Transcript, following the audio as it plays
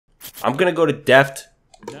I'm going to go to deft.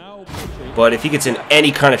 But if he gets in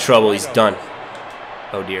any kind of trouble, he's done.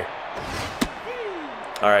 Oh, dear.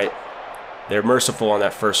 All right. They're merciful on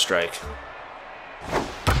that first strike.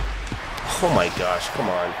 Oh, my gosh. Come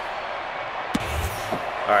on.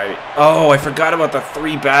 All right. Oh, I forgot about the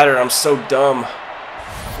 3 batter. I'm so dumb.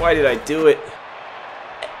 Why did I do it?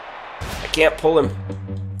 I can't pull him.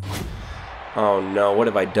 Oh, no. What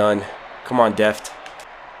have I done? Come on, deft.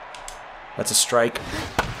 That's a strike.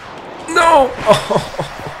 No! Oh.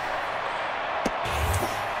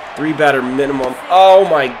 3 batter minimum. Oh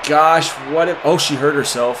my gosh, what if... Oh, she hurt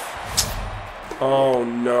herself. Oh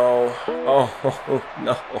no. Oh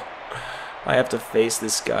no. I have to face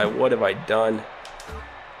this guy. What have I done?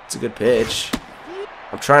 It's a good pitch.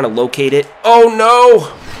 I'm trying to locate it. Oh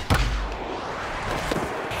no!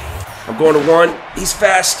 I'm going to 1. He's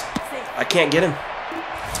fast. I can't get him.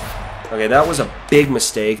 Okay, that was a big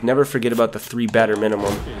mistake. Never forget about the 3 batter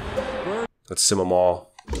minimum. Let's sim them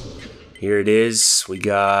all. Here it is. We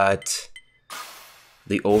got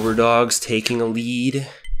the Overdogs taking a lead.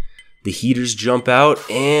 The Heaters jump out,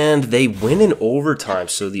 and they win in overtime.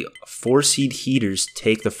 So the 4-seed Heaters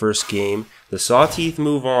take the first game. The Sawteeth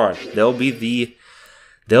move on. They'll be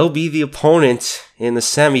the opponent in the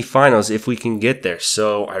semifinals if we can get there.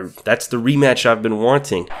 So that's the rematch I've been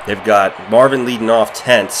wanting. They've got Marvin leading off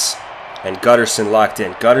tenths and Gutterson locked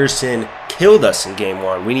in. Gutterson killed us in game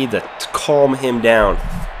 1. We need to calm him down.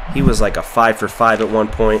 He was like a 5 for 5 at one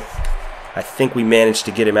point. I think we managed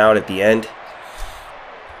to get him out at the end.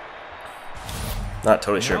 Not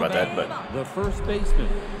totally sure about that, but the first baseman,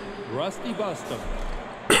 Rusty Bustum.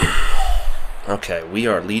 Okay, we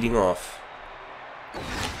are leading off.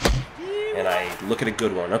 And I look at a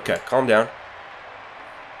good one. Okay, calm down.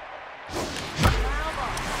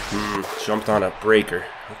 Jumped on a breaker.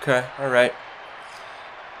 Okay, alright.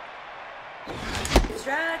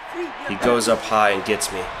 He goes up high and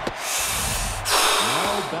gets me.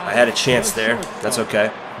 I had a chance there. That's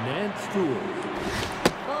okay.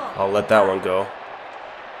 I'll let that one go.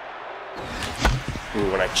 Ooh,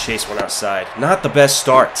 when I chase one outside. Not the best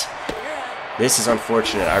start. This is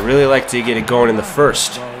unfortunate. I really like to get it going in the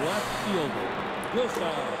first.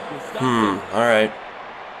 Alright.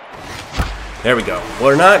 There we go.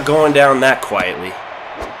 We're not going down that quietly.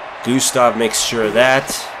 Gustav makes sure of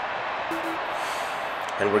that.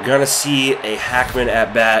 And we're going to see a Hackman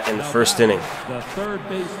at bat in the first inning. The third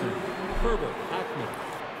baseman, Herbert Hackman.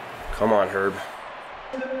 Come on, Herb.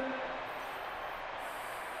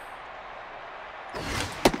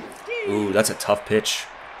 Ooh, that's a tough pitch.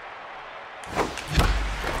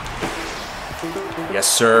 Yes,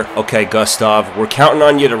 sir. Okay, Gustav. We're counting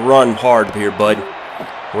on you to run hard here, bud.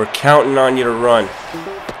 We're counting on you to run.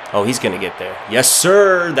 Oh, he's going to get there. Yes,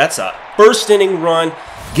 sir. That's a first inning run.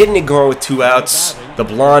 Getting it going with 2 outs. The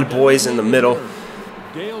blonde boy's in the middle.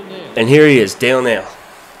 And here he is, Dale Nail.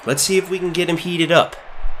 Let's see if we can get him heated up.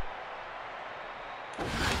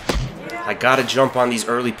 I got to jump on these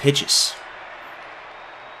early pitches.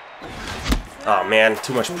 Oh, man.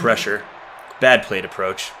 Too much pressure. Bad plate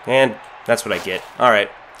approach. And that's what I get. Alright.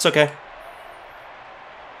 It's okay.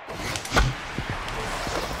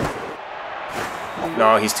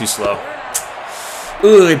 No, he's too slow.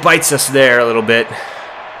 Ooh, he bites us there a little bit.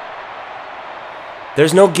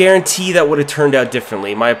 There's no guarantee that would have turned out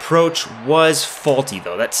differently. My approach was faulty,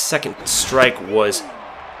 though. That second strike was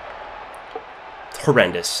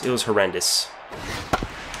horrendous. It was horrendous.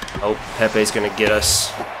 Oh, Pepe's going to get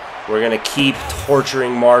us. We're going to keep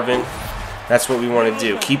torturing Marvin. That's what we want to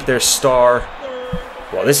do. Keep their star.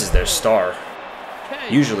 Well, this is their star.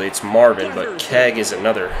 Usually it's Marvin, but Keg is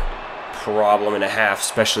another problem and a half,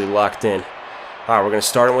 especially locked in. All right, we're going to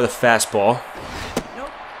start him with a fastball.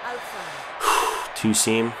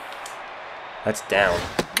 2-seam. That's down.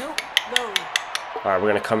 All right, we're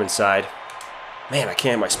going to come inside. Man, I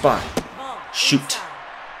can't hit my spot. Shoot.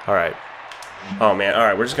 All right. Oh, man. All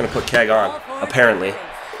right, we're just going to put Keg on, apparently.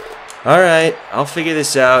 All right, I'll figure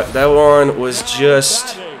this out. That one was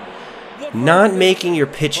just not making your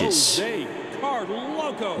pitches.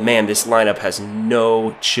 Man, this lineup has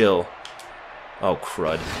no chill. Oh,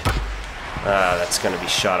 crud. Ah, that's going to be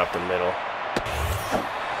shot up the middle.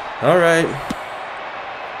 All right.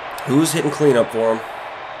 Who's hitting cleanup for him?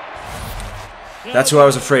 That's who I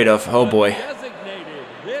was afraid of. Oh, boy.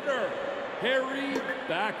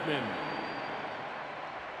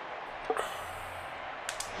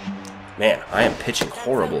 Man, I am pitching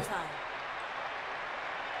horrible.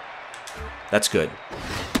 That's good.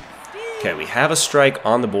 Okay, we have a strike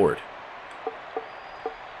on the board.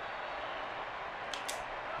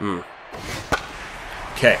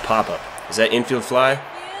 Okay, pop-up. Is that infield fly?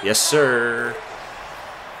 Yes, sir.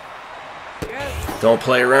 Don't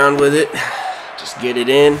play around with it. Just get it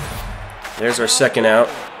in. There's our second out.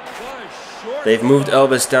 They've moved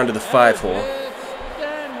Elvis down to the 5 hole.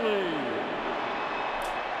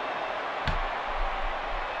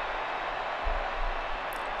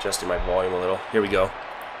 Adjusting my volume a little. Here we go.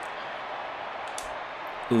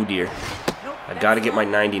 Ooh, dear. I got to get my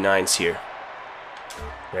 99s here.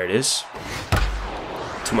 There it is.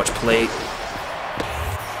 Too much plate.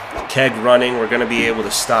 Keg running. We're going to be able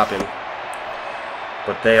to stop him.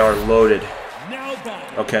 But they are loaded.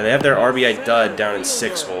 Okay, they have their RBI dud down in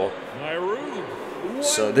 6 hole.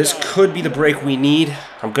 So this could be the break we need.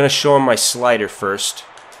 I'm going to show him my slider first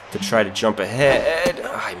to try to jump ahead.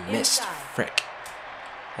 Oh, I missed. Frick.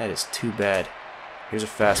 That is too bad. Here's a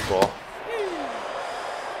fastball.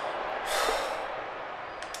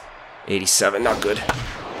 87, not good.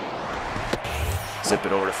 Zip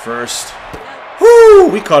it over to first. Woo!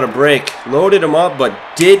 We caught a break. Loaded him up, but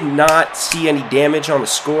did not see any damage on the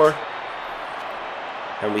score.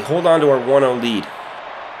 And we hold on to our 1-0 lead.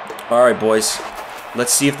 Alright, boys.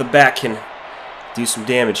 Let's see if the bat can do some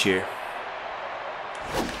damage here.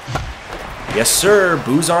 Yes, sir.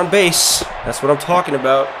 Boo's on base. That's what I'm talking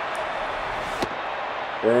about.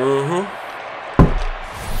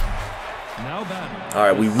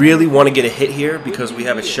 Alright, we really want to get a hit here because we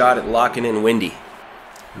have a shot at locking in Windy.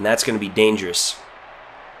 And that's going to be dangerous.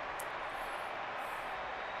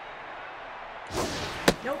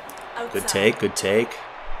 Good take, good take.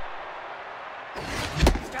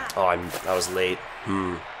 Oh, I was late.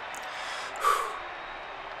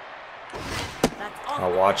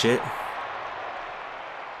 I'll watch it.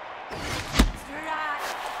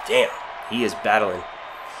 Damn, he is battling.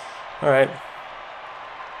 Alright.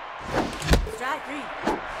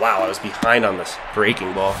 Wow, I was behind on this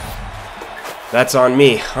breaking ball. That's on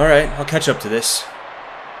me. Alright, I'll catch up to this.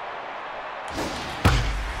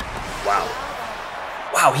 Wow.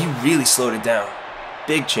 Wow, he really slowed it down.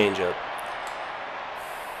 Big changeup.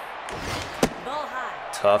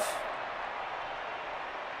 Tough.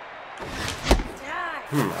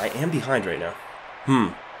 I am behind right now.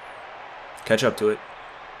 Catch up to it.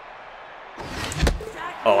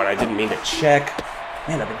 Oh, and I didn't mean to check.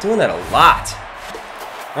 Man, I've been doing that a lot.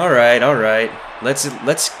 Alright, alright. Let's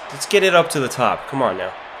get it up to the top. Come on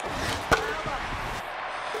now.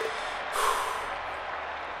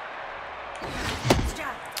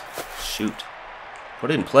 Shoot.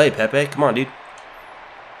 Put it in play, Pepe. Come on, dude.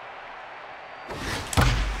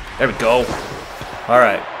 There we go.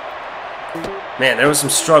 Alright. Man, there was some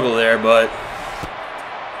struggle there, but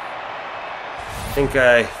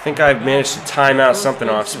I think I managed to time out something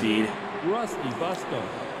off speed.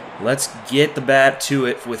 Let's get the bat to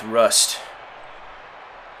it with Rust.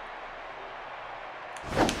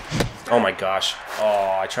 Oh my gosh.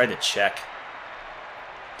 Oh, I tried to check.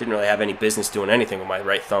 Didn't really have any business doing anything with my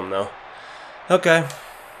right thumb, though. Okay.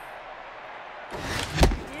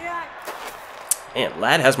 Man,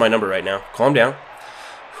 Lad has my number right now. Calm down.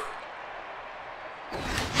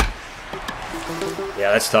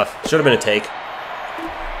 Yeah, that's tough. Should have been a take.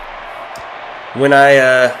 When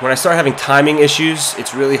I start having timing issues,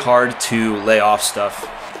 it's really hard to lay off stuff.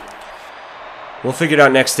 We'll figure it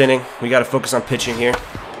out next inning. We got to focus on pitching here.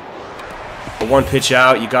 The one pitch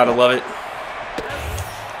out, you got to love it.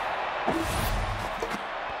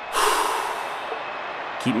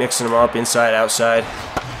 Keep mixing them up, inside, outside.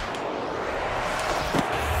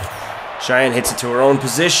 Cheyenne hits it to her own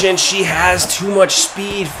position. She has too much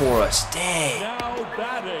speed for us. Dang.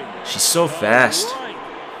 She's so fast.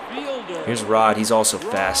 Here's Rod. He's also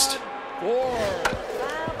fast.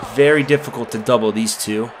 Very difficult to double these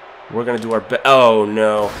two. We're going to do our best. Oh,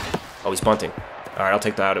 no. Oh, he's bunting. All right, I'll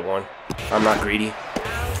take that out at 1. I'm not greedy.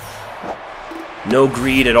 No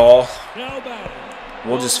greed at all.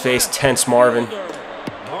 We'll just face tense Marvin.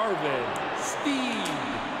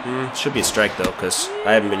 Should be a strike, though, because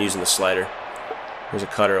I haven't been using the slider. There's a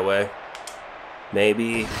cutter away.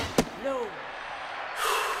 Maybe.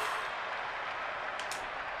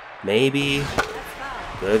 Maybe.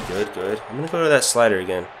 Good, good, good. I'm going to go to that slider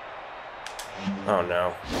again. Oh,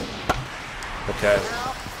 no. Okay.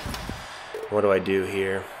 What do I do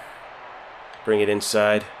here? Bring it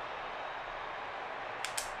inside.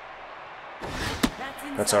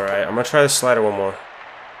 That's alright. I'm going to try the slider one more.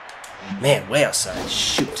 Man, way outside.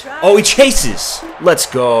 Shoot. Oh, he chases! Let's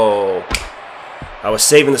go. I was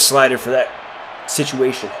saving the slider for that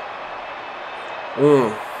situation.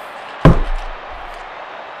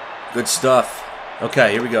 Good stuff.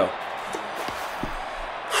 Okay, here we go.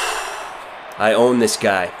 I own this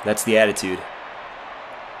guy. That's the attitude.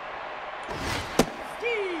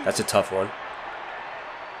 That's a tough one.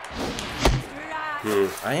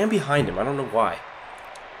 I am behind him. I don't know why.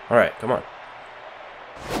 All right, come on.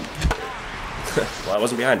 Well, I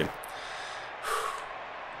wasn't behind him.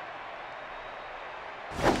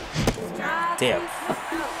 Damn.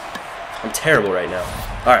 I'm terrible right now.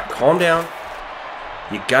 All right, calm down.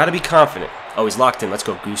 You gotta be confident. Oh, he's locked in. Let's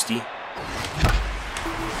go, Goosty.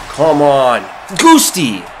 Come on.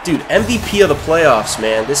 Goosty! Dude, MVP of the playoffs,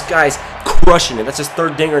 man. This guy's crushing it. That's his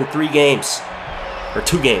third dinger in 3 games. Or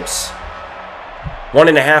 2 games.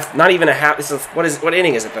 1.5. Not even a half. This is, what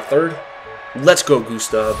inning is it? The third? Let's go,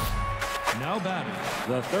 Gustav. Now batting,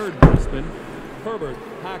 the third baseman, Herbert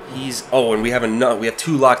Hackman. Oh, and we have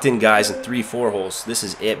 2 locked in guys and 3 4-holes. This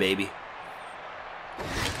is it, baby.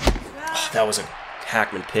 Oh, that was a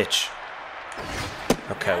Hackman pitch.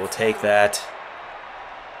 Okay, we'll take that.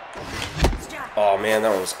 Oh man,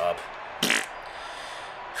 that one was up.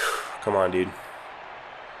 Come on, dude.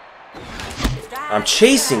 I'm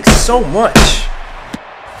chasing so much.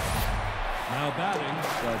 Now batting,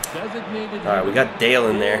 the designated. All right, we got Dale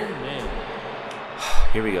in there.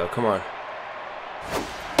 Here we go. Come on.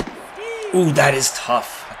 Ooh, that is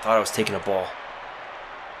tough. I thought I was taking a ball.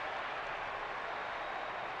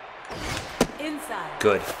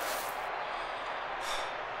 Good.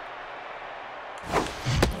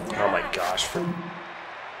 Oh my gosh.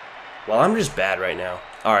 Well, I'm just bad right now.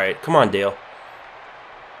 All right, come on, Dale.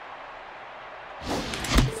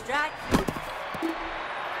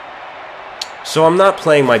 So I'm not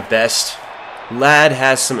playing my best. Lad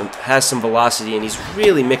has some velocity, and he's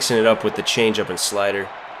really mixing it up with the changeup and slider.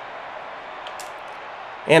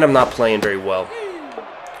 And I'm not playing very well.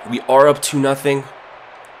 We are up 2-0.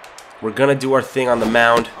 We're gonna do our thing on the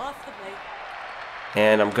mound,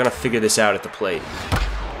 and I'm gonna figure this out at the plate.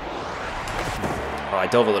 Oh, I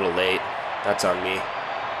dove a little late. That's on me.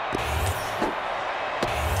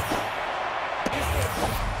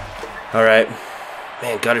 All right,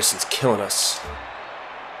 man, Gutterson's killing us.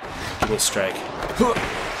 Give me a strike.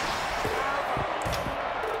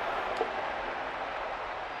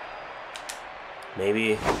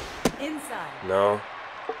 Maybe. No.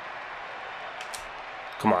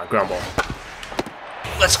 Come on, ground ball.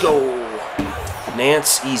 Let's go.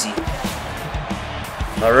 Nance, easy.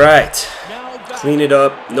 All right. Clean it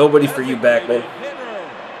up. Nobody for you, Backman.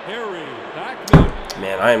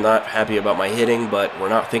 Man, I am not happy about my hitting, but we're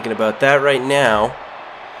not thinking about that right now.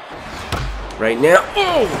 Right now.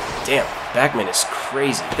 Oh, damn. Backman is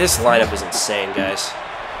crazy. This lineup is insane, guys.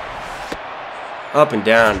 Up and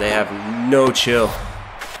down, they have no chill.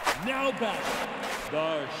 Now back,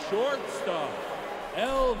 the shortstop,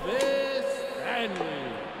 Elvis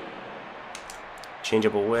Stanley. Change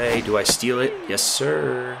up away. Do I steal it? Yes,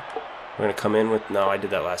 sir. We're going to come in with... No, I did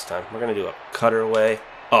that last time. We're going to do a cutter away.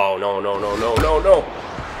 Oh, no, no, no, no, no, no.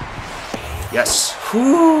 Yes.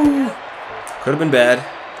 Whew. Could have been bad.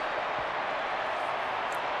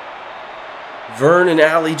 Vern and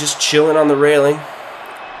Allie just chilling on the railing.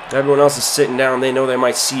 Everyone else is sitting down. They know they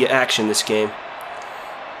might see action this game.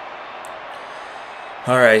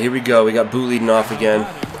 All right, here we go. We got Boo leading off again.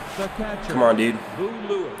 Come on, dude.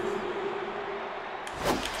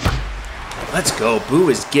 Let's go. Boo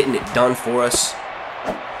is getting it done for us.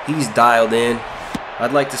 He's dialed in.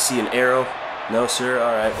 I'd like to see an arrow. No, sir.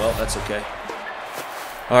 All right, well, that's okay.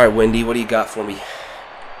 All right, Wendy, what do you got for me?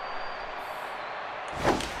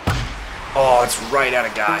 Oh, it's right at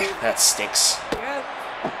a guy. That stinks.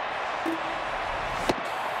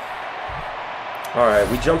 All right,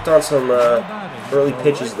 we jumped on some early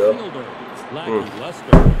pitches, though.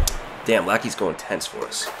 Damn, Lackey's going tense for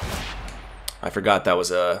us. I forgot that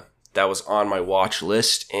was on my watch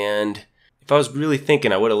list, and if I was really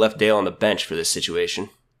thinking, I would have left Dale on the bench for this situation.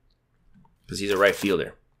 Because he's a right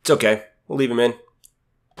fielder. It's okay. We'll leave him in.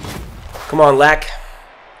 Come on, Lack.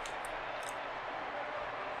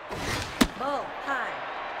 Ball high.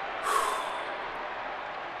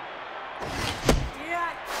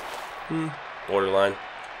 Borderline.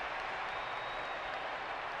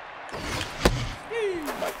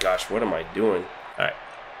 Oh my gosh, what am I doing? Alright.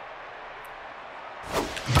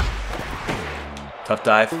 Tough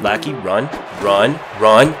dive. Lackey, run, run,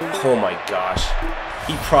 run. Oh my gosh.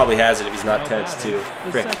 He probably has it if he's not tense too.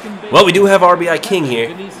 Frick. Well, we do have RBI King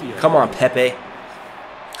here. Come on, Pepe.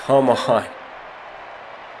 Come on.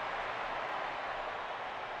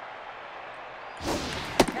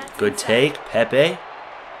 Good take, Pepe.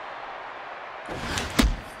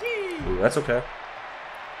 Ooh, that's okay.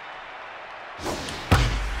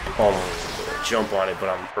 Oh, I'm gonna jump on it, but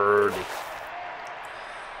I'm early.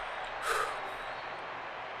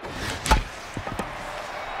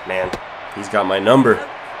 Man, he's got my number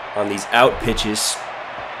on these out pitches.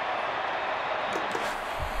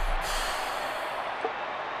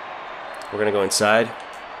 We're gonna go inside.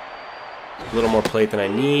 A little more plate than I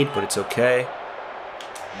need, but it's okay.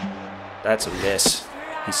 That's a miss.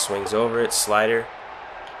 He swings over it. Slider.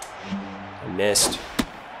 I missed.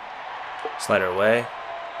 Slider away.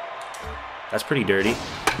 That's pretty dirty.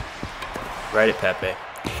 Right at Pepe.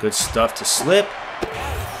 Good stuff to slip.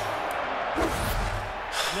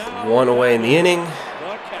 One away in the inning.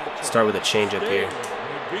 Start with a changeup here.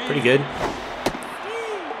 Pretty good.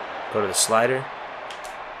 Go to the slider.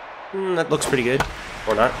 That looks pretty good.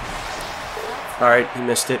 Or not. Alright, he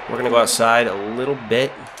missed it. We're going to go outside a little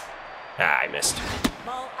bit. I missed.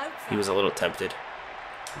 He was a little tempted.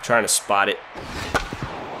 I'm trying to spot it.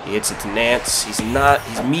 He hits it to Nance. He's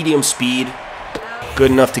medium speed.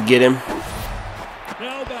 Good enough to get him.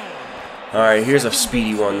 Alright, here's a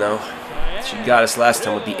speedy one though. She got us last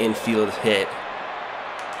time with the infield hit.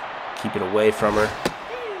 Keep it away from her.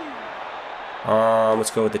 Let's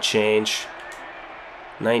go with the change.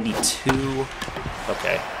 92.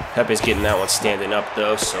 Okay. Pepe's getting that one standing up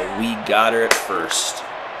though, so we got her at first.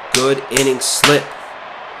 Good inning slip.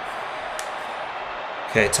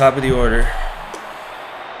 Okay, top of the order.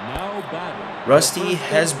 Rusty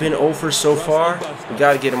has been over so far. We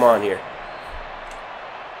got to get him on here.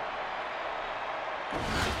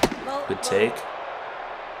 Good take.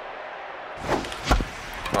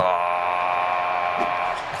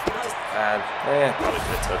 Probably could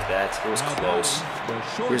have took that. It was close.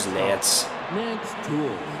 Here's Nance.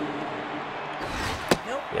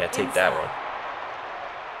 Yeah, take that one.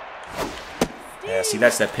 Yeah, see,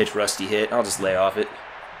 that's that pitch Rusty hit. I'll just lay off it.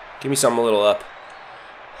 Give me something a little up.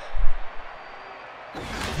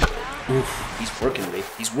 Oof, he's working me.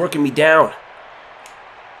 He's working me down.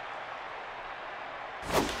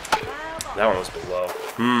 That one was below.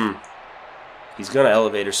 He's going to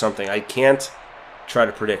elevate or something. I can't try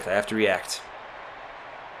to predict. I have to react.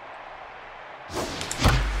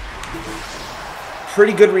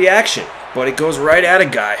 Pretty good reaction, but it goes right at a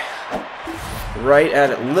guy. Right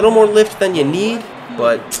at it. A little more lift than you need,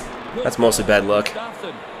 but that's mostly bad luck.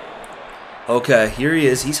 Okay, here he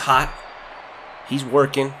is. He's hot. He's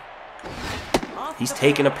working. He's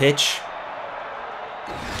taking a pitch.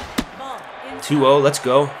 2-0, let's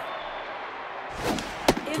go.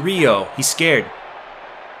 3-0, he's scared.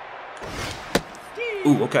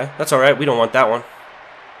 Ooh, okay, that's alright. We don't want that one.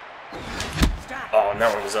 Oh, and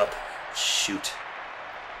that one was up. Shoot.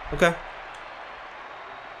 Okay.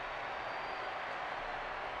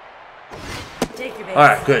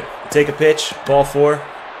 Alright, good. Take a pitch. Ball 4.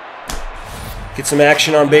 Get some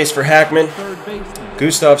action on base for Hackman.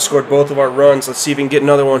 Gustav scored both of our runs. Let's see if we can get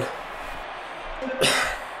another one.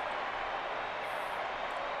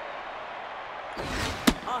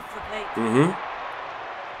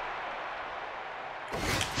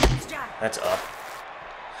 That's up.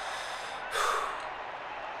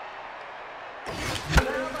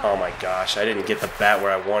 Oh my gosh, I didn't get the bat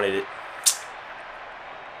where I wanted it.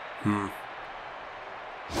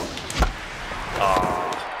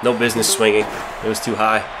 No business swinging. It was too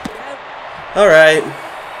high. Alright.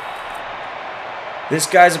 This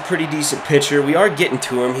guy's a pretty decent pitcher. We are getting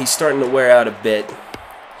to him. He's starting to wear out a bit.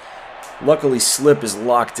 Luckily, Slip is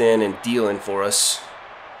locked in and dealing for us.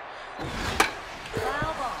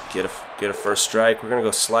 Get a first strike. We're going to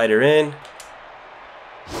go slider in.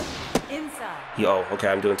 Oh, okay,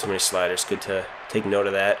 I'm doing too many sliders. Good to take note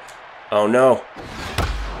of that. Oh, no.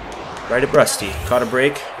 Right at Rusty. Caught a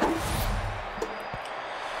break.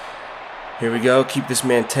 Here we go. Keep this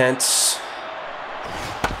man tense.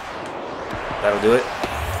 That'll do it.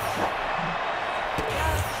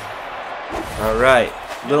 All right.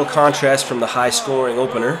 Little contrast from the high-scoring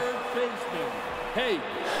opener.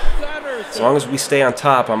 As long as we stay on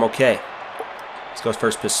top, I'm okay. Let's go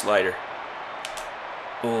first pitch slider.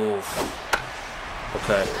 Oof.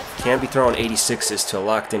 Okay. Can't be throwing 86s to a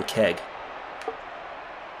locked-in keg.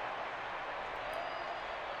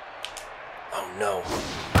 Oh, no.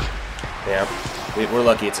 Yeah. We're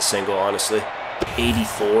lucky it's a single, honestly.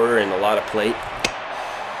 84 and a lot of plate.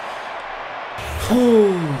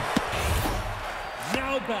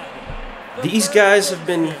 These guys have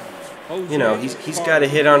been, you know, he's got a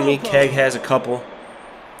hit on me. Keg has a couple.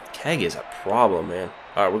 Keg is a problem, man.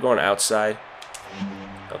 All right, we're going outside.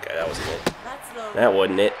 Okay, that wasn't it. That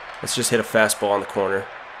wasn't it. Let's just hit a fastball on the corner.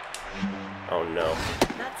 Oh, no.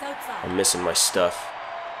 I'm missing my stuff.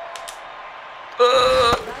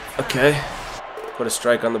 Okay. Put a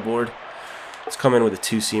strike on the board. Let's come in with a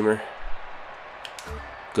two-seamer.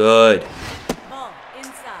 Good.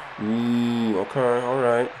 Ooh, okay,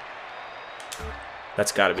 alright.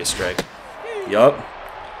 That's got to be a strike. Yup.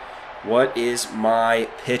 What is my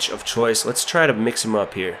pitch of choice? Let's try to mix him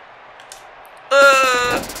up here.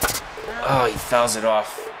 Oh, he fouls it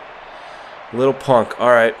off. Little punk. All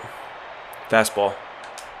right. Fastball.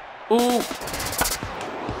 Ooh.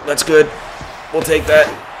 That's good. We'll take that.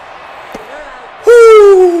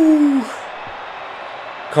 Woo!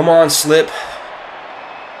 Come on, Slip.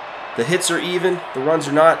 The hits are even. The runs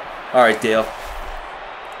are not. All right, Dale.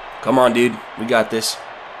 Come on, dude. We got this.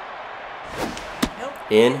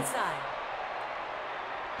 In.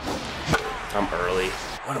 I'm early.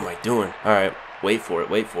 What am I doing? All right. Wait for it.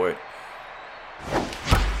 Wait for it.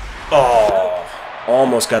 Oh.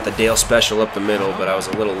 Almost got the Dale special up the middle, but I was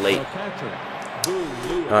a little late.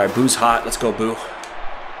 All right, Boo's hot. Let's go, Boo.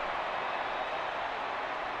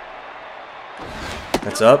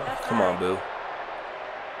 That's up. Come on, Boo.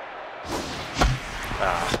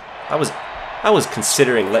 I was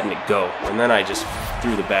considering letting it go, and then I just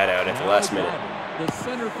threw the bat out at the last minute.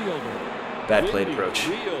 Bad plate approach.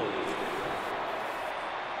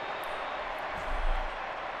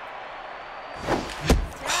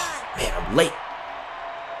 Man, I'm late.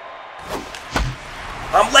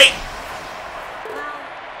 I'm late.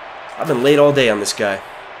 I've been late all day on this guy.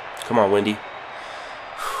 Come on, Wendy.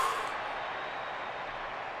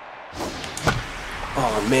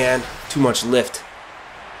 Oh, man. Too much lift.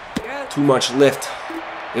 Too much lift.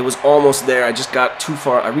 It was almost there. I just got too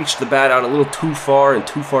far. I reached the bat out a little too far and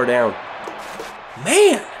too far down.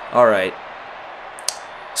 Man. All right.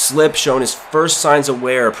 Slip showing his first signs of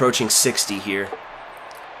wear, approaching 60 here.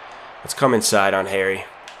 Let's come inside on Harry.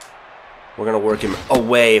 We're going to work him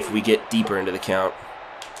away if we get deeper into the count.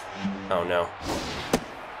 Oh, no.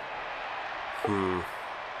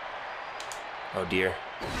 Oh, dear.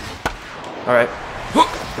 All right.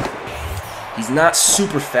 He's not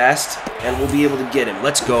super fast, and we'll be able to get him.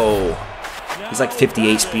 Let's go. He's like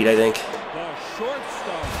 58 speed, I think.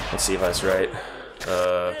 Let's see if that's right.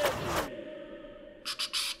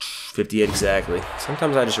 58 exactly.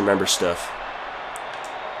 Sometimes I just remember stuff.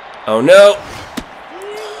 Oh, no.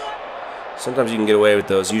 Sometimes you can get away with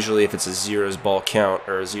those. Usually if it's a zeros ball count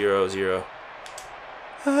or a 0-0.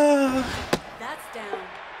 I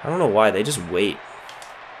don't know why. They just wait.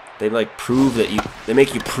 They like prove that they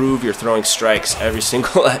make you prove you're throwing strikes every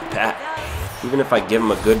single at bat. Even if I give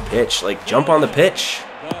them a good pitch, like jump on the pitch.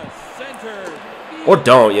 Or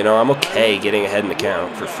don't, you know, I'm okay getting ahead in the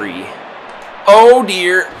count for free. Oh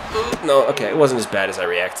dear. No, okay, it wasn't as bad as I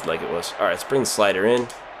reacted like it was. Alright, let's bring the slider in.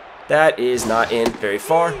 That is not in very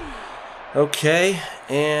far. Okay,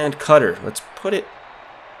 and cutter. Let's put it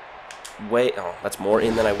way, oh, that's more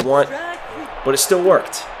in than I want. But it still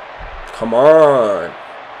worked. Come on.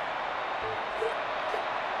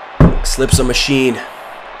 Slip's a machine.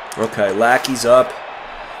 Okay, Lackey's up.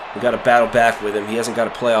 We got to battle back with him. He hasn't got a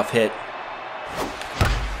playoff hit.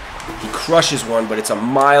 He crushes one, but it's a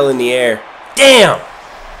mile in the air. Damn!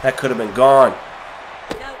 That could have been gone.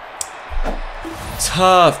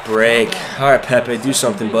 Tough break. All right, Pepe, do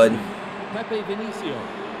something, bud.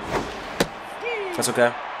 That's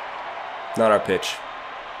okay. Not our pitch.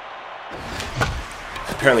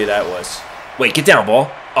 Apparently that was. Wait, get down,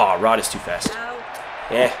 ball. Oh, Rod is too fast.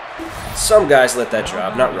 Yeah. Some guys let that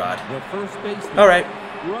drop, not Rod. All right.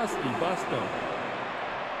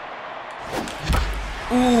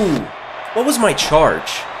 Ooh. What was my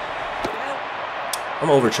charge? I'm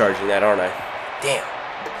overcharging that, aren't I? Damn.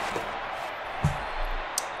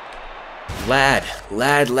 Lad.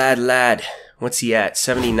 What's he at?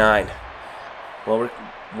 79. Well,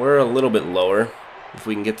 we're a little bit lower. If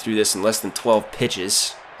we can get through this in less than 12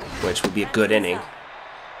 pitches, which would be a good inning.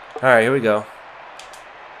 All right, here we go.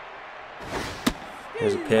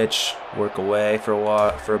 Here's a pitch. Work away for a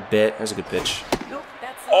while, for a bit. There's a good pitch.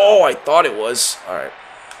 Oh, I thought it was. All right.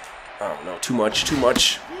 Oh no, too much.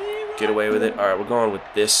 Get away with it. All right, we're going with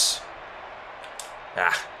this.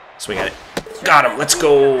 Swing at it. Got him. Let's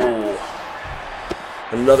go.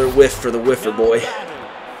 Another whiff for the whiffer boy.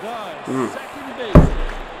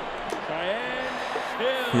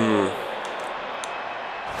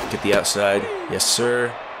 Get the outside. Yes,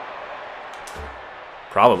 sir.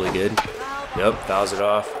 Probably good. Yep, fouls it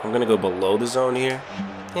off. I'm going to go below the zone here.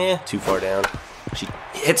 Too far down. She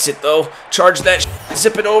hits it, though. Charge that.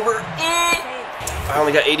 Zip it over. I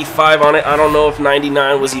only got 85 on it. I don't know if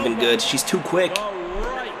 99 was even good. She's too quick.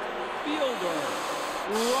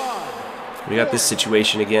 We got this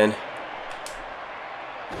situation again.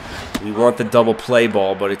 We want the double play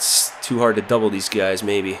ball, but it's too hard to double these guys,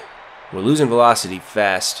 maybe. We're losing velocity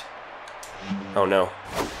fast. Oh, no.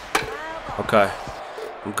 Okay.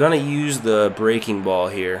 I'm going to use the breaking ball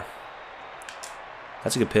here.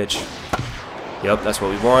 That's a good pitch. Yep, that's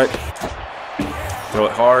what we want. Throw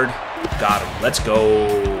it hard. Got him. Let's go.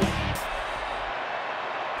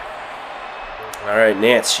 All right,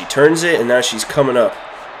 Nance. She turns it, and now she's coming up.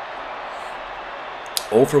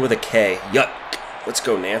 Over with a K. Yuck. Let's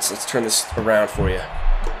go, Nance. Let's turn this around for you.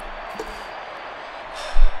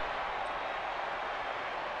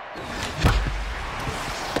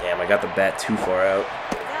 Damn, I got the bat too far out.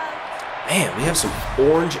 Man, we have some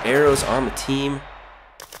orange arrows on the team.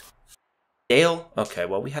 Dale? Okay,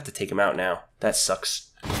 well, we have to take him out now. That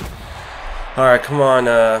sucks. Alright, come on,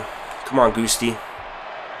 Goosty.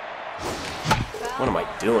 What am I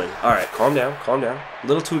doing? Alright, calm down, calm down. A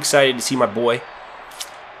little too excited to see my boy.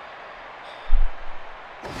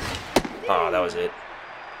 Oh, that was it.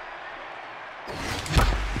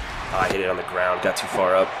 Oh, I hit it on the ground, got too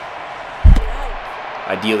far up.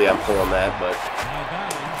 Ideally, I'm pulling that, but...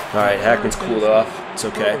 Alright, Hackman's cooled off. It's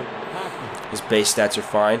okay. His base stats are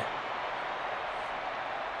fine.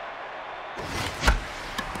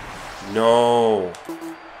 No.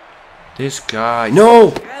 This guy.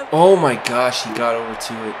 No! Oh my gosh, he got over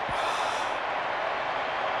to it.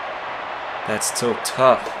 That's so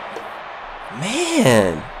tough.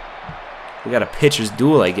 Man. We got a pitcher's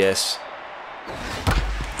duel, I guess.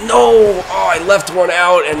 No! Oh, I left one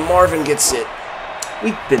out and Marvin gets it.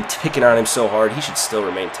 We've been picking on him so hard. He should still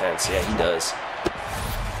remain tense. Yeah, he does.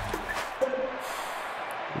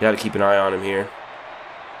 We got to keep an eye on him here.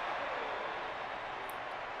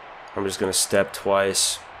 I'm just going to step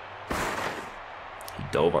twice. He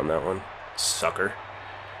dove on that one. Sucker.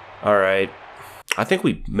 Alright. I think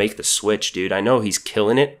we make the switch, dude. I know he's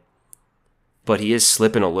killing it, but he is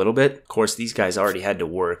slipping a little bit. Of course, these guys already had to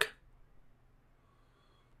work.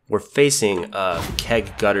 We're facing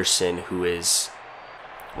Keg Gutterson, who is...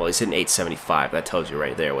 Well, he's hitting 875. That tells you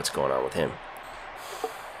right there what's going on with him.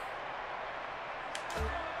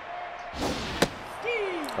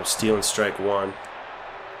 I'm stealing strike one.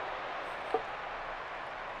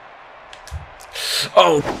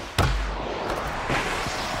 Oh!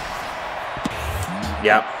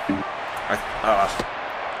 Yeah.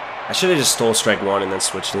 I should have just stole strike one and then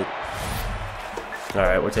switched it.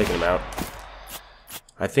 Alright, we're taking him out.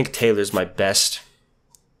 I think Taylor's my best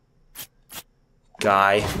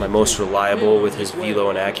guy, my most reliable with his velo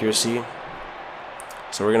and accuracy.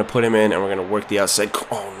 So we're going to put him in and we're going to work the outside.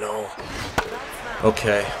 Oh no.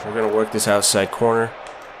 Okay, we're going to work this outside corner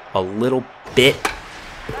a little bit.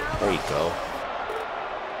 There you go.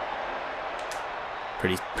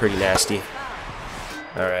 Pretty nasty.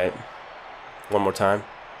 Alright. One more time.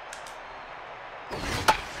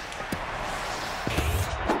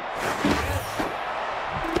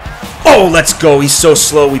 Oh, let's go. He's so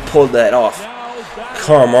slow. We pulled that off.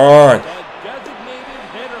 Come on.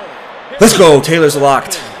 Let's go. Taylor's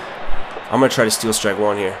locked. I'm going to try to steal strike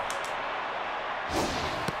one here.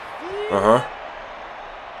 Uh-huh.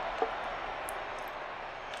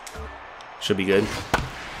 Should be good.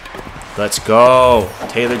 Let's go.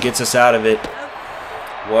 Taylor gets us out of it.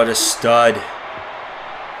 What a stud.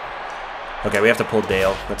 Okay, we have to pull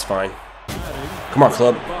Dale. That's fine. Come on,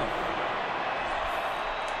 club.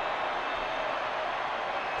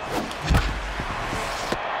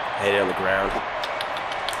 Hit it on the ground.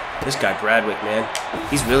 This guy, Bradwick, man.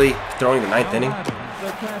 He's really throwing the ninth inning.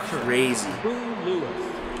 Crazy.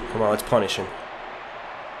 Come on, let's punish him.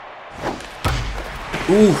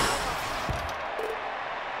 Ooh.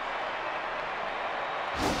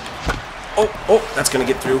 Oh, that's going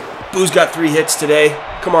to get through. Boo's got 3 hits today.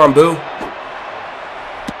 Come on, Boo.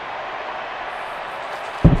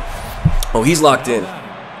 Oh, he's locked in.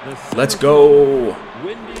 Let's go.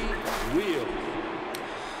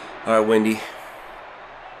 All right, Windy.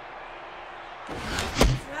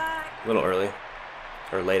 A little early.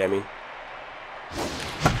 Or late, I mean.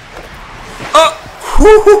 Oh!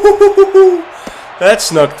 That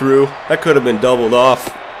snuck through. That could have been doubled off.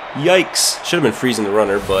 Yikes. Should have been freezing the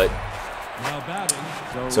runner, but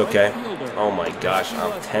it's okay. Oh my gosh,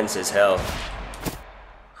 I'm tense as hell.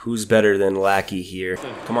 Who's better than Lackey here?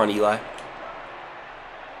 Come on, Eli.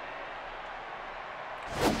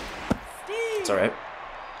 It's alright.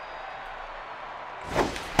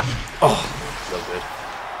 Oh, no good.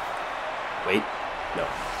 Wait, no.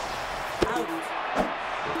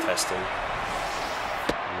 We'll test him.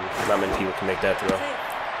 Not many people can make that throw.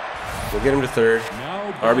 We'll get him to third.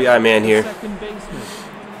 RBI man here.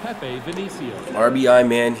 RBI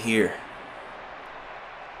man here.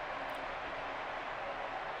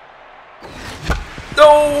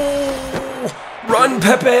 No! Run,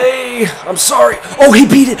 Pepe! I'm sorry. Oh, he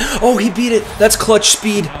beat it. Oh, he beat it. That's clutch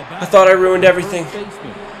speed. I thought I ruined everything.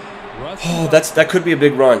 Oh, that could be a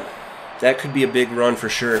big run. That could be a big run for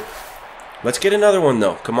sure. Let's get another one,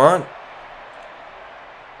 though. Come on.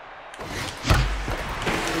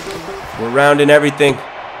 We're rounding everything.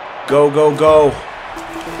 Go, go, go.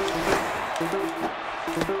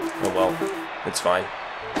 Oh, well. It's fine.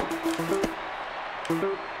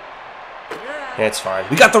 It's fine.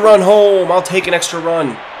 We got the run home. I'll take an extra run.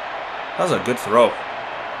 That was a good throw.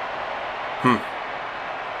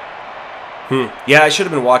 Yeah, I should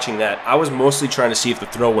have been watching that. I was mostly trying to see if the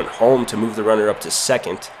throw went home to move the runner up to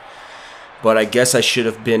second. But I guess I should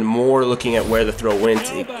have been more looking at where the throw went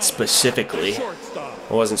specifically. I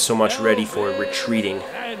wasn't so much ready for retreating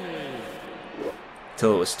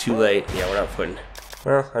until it was too late. Yeah, we're not putting...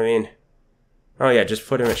 Well, I mean... Oh yeah, just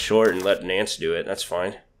put him at short and let Nance do it. That's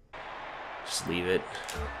fine. Just leave it.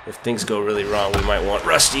 If things go really wrong, we might want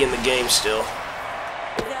Rusty in the game still.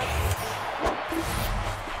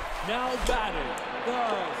 Now batting,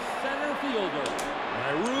 the center fielder,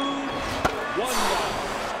 Maroon, 1 down.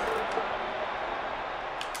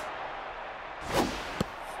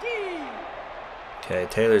 Okay,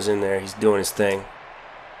 Taylor's in there. He's doing his thing.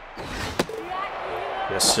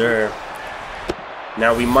 Yes, sir.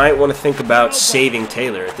 Now we might want to think about saving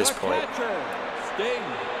Taylor at this point.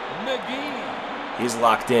 He's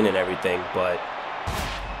locked in and everything, but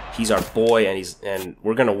he's our boy, and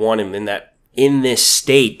we're gonna want him in this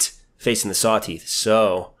state facing the Sawteeth.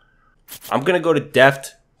 So I'm gonna go to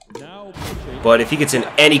Deft, but if he gets in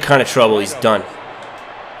any kind of trouble, he's done.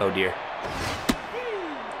 Oh dear.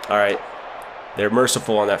 All right, they're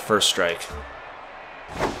merciful on that first strike.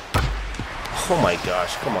 Oh my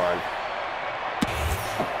gosh, come on.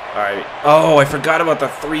 All right. Oh, I forgot about the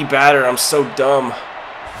 3-batter. I'm so dumb.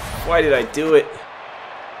 Why did I do it?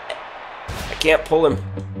 I can't pull him.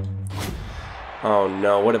 Oh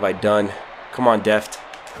no, what have I done? Come on, Deft.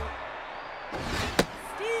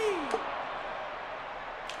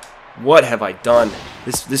 What have I done?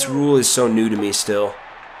 This rule is so new to me still.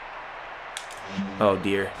 Oh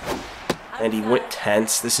dear. And he went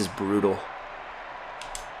tense. This is brutal.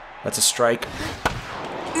 That's a strike.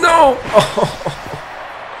 No! Oh.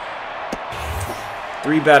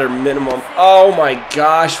 3-batter minimum. Oh my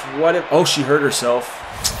gosh. What if... Oh, she hurt herself.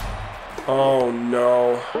 Oh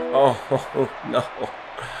no. Oh no.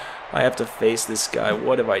 I have to face this guy.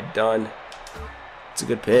 What have I done? It's a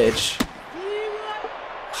good pitch. Oh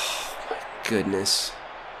my goodness.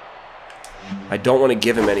 I don't want to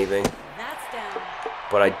give him anything.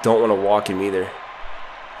 But I don't want to walk him either.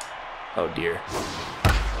 Oh dear.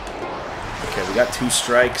 Okay, we got 2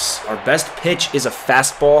 strikes. Our best pitch is a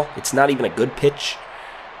fastball. It's not even a good pitch.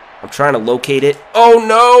 I'm trying to locate it. Oh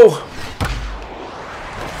no!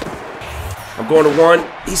 I'm going to 1.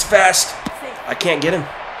 He's fast. I can't get him.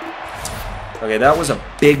 Okay, that was a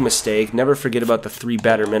big mistake. Never forget about the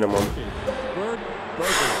 3-batter minimum.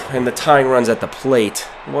 And the tying runs at the plate.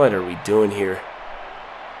 What are we doing here?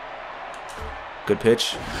 Good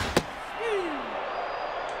pitch.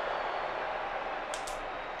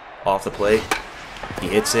 Off the plate. He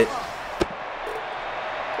hits it.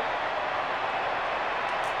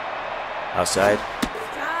 Outside.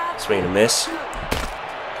 Swing and a miss.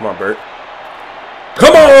 Come on, Bert.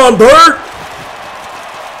 Come on, Bert!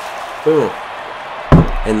 Boom.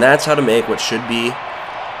 And that's how to make what should be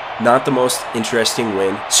not the most interesting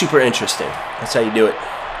win super interesting. That's how you do it.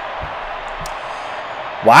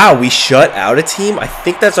 Wow, we shut out a team? I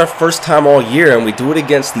think that's our first time all year, and we do it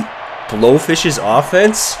against the Blowfish's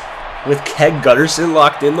offense with Keg Gutterson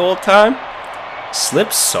locked in the whole time?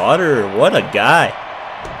 Slip Sauter, what a guy.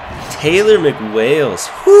 Taylor McWales.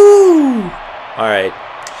 Whoo! Alright.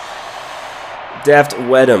 Daft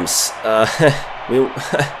Wedhams.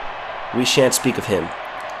 We shan't speak of him.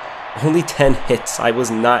 Only 10 hits. I was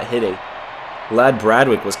not hitting. Lad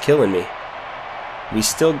Bradwick was killing me. We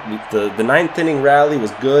still... The 9th inning rally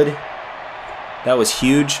was good. That was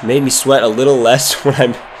huge. Made me sweat a little less when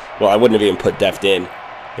I'm... Well, I wouldn't have even put Deft in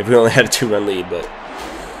if we only had a 2-run lead, but...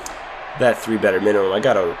 That 3-batter minimum, I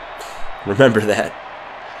gotta remember that.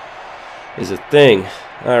 Is a thing.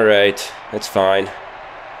 Alright, that's fine.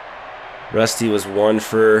 Rusty was 1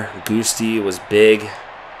 for. Goosty was big.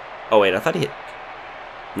 Oh, wait, I thought he hit...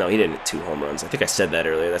 No, he didn't hit 2 home runs. I think I said that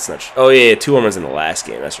earlier. That's not... Oh, yeah, 2 home runs in the last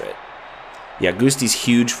game. That's right. Yeah, Goosty's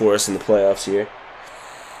huge for us in the playoffs here.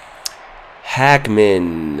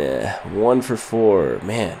 Hackman, 1 for 4.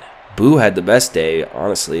 Man, Boo had the best day,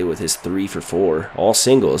 honestly, with his 3 for 4. All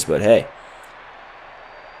singles, but hey.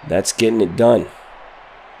 That's getting it done.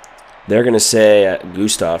 They're going to say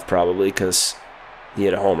Gustav, probably, because he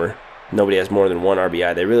hit a homer. Nobody has more than 1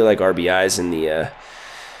 RBI. They really like RBIs in the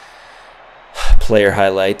player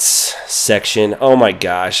highlights section. Oh my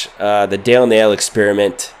gosh. The Dale Nail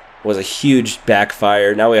experiment was a huge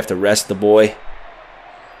backfire. Now we have to rest the boy.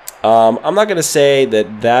 I'm not going to say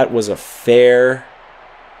that that was a fair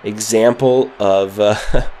example of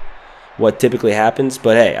what typically happens.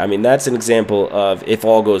 But hey, I mean, that's an example of if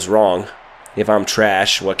all goes wrong. If I'm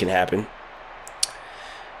trash, what can happen?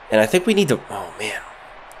 And I think we need to... Oh, man.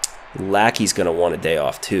 Lackey's going to want a day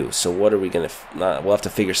off, too. So what are we going to... We'll have to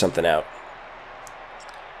figure something out.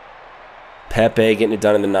 Pepe getting it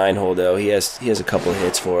done in the 9-hole, though. He has a couple of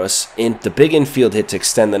hits for us. The big infield hit to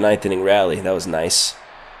extend the 9th inning rally. That was nice.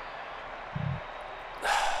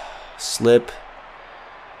 Slip.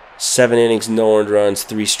 7 innings, no earned runs,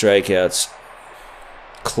 3 strikeouts.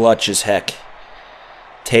 Clutch as heck.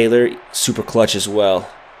 Taylor, super clutch as well.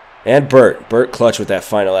 And Bert. Bert clutch with that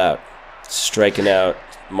final out. Striking out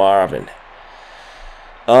Marvin.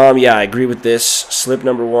 Yeah, I agree with this. Slip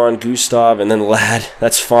number 1, Gustav, and then Ladd.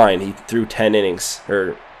 That's fine. He threw 10 innings.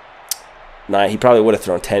 Or 9. He probably would have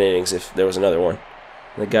thrown 10 innings if there was another one.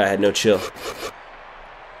 That guy had no chill.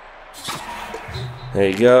 There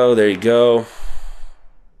you go. There you go.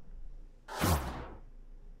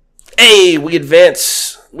 Hey, we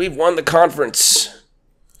advance. We've won the conference.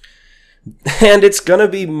 And it's going to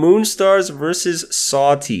be Moonstars versus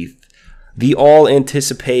Sawteeth. The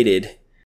all-anticipated